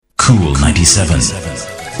Cool 97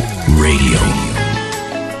 Radio.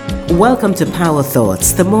 Welcome to Power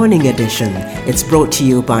Thoughts, the morning edition. It's brought to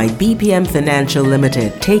you by BPM Financial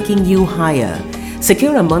Limited, taking you higher.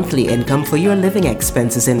 Secure a monthly income for your living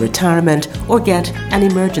expenses in retirement or get an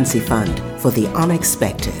emergency fund for the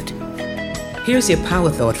unexpected. Here's your Power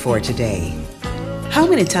Thought for today. How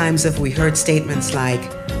many times have we heard statements like,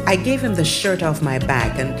 I gave him the shirt off my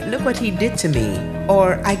back and look what he did to me,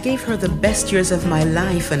 or I gave her the best years of my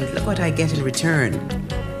life and look what I get in return.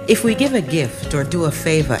 If we give a gift or do a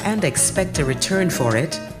favor and expect a return for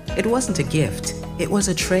it, it wasn't a gift, it was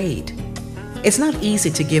a trade. It's not easy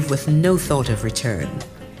to give with no thought of return.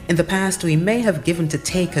 In the past, we may have given to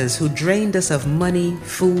takers who drained us of money,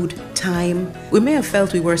 food, time. We may have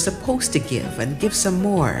felt we were supposed to give and give some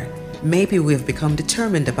more. Maybe we've become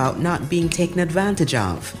determined about not being taken advantage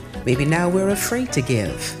of. Maybe now we're afraid to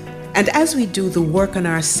give. And as we do the work on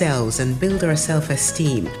ourselves and build our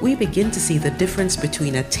self-esteem, we begin to see the difference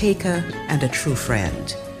between a taker and a true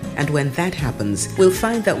friend. And when that happens, we'll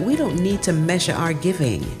find that we don't need to measure our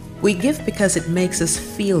giving. We give because it makes us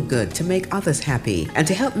feel good, to make others happy, and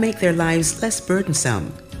to help make their lives less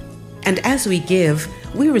burdensome. And as we give,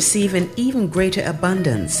 we receive an even greater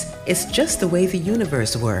abundance. It's just the way the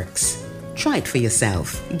universe works. Try it for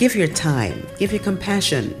yourself. Give your time, give your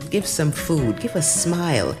compassion, give some food, give a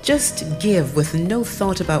smile. Just give with no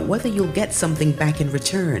thought about whether you'll get something back in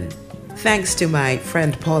return. Thanks to my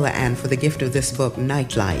friend Paula Ann for the gift of this book,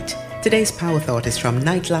 Nightlight. Today's Power Thought is from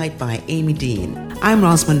Nightlight by Amy Dean. I'm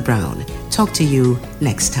Rosamond Brown. Talk to you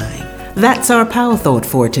next time. That's our Power Thought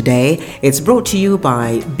for today. It's brought to you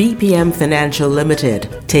by BPM Financial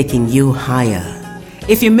Limited, taking you higher.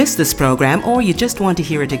 If you missed this program or you just want to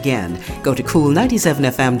hear it again, go to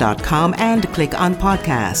cool97fm.com and click on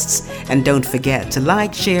podcasts. And don't forget to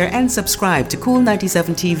like, share, and subscribe to Cool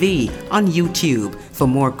 97 TV on YouTube for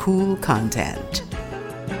more cool content.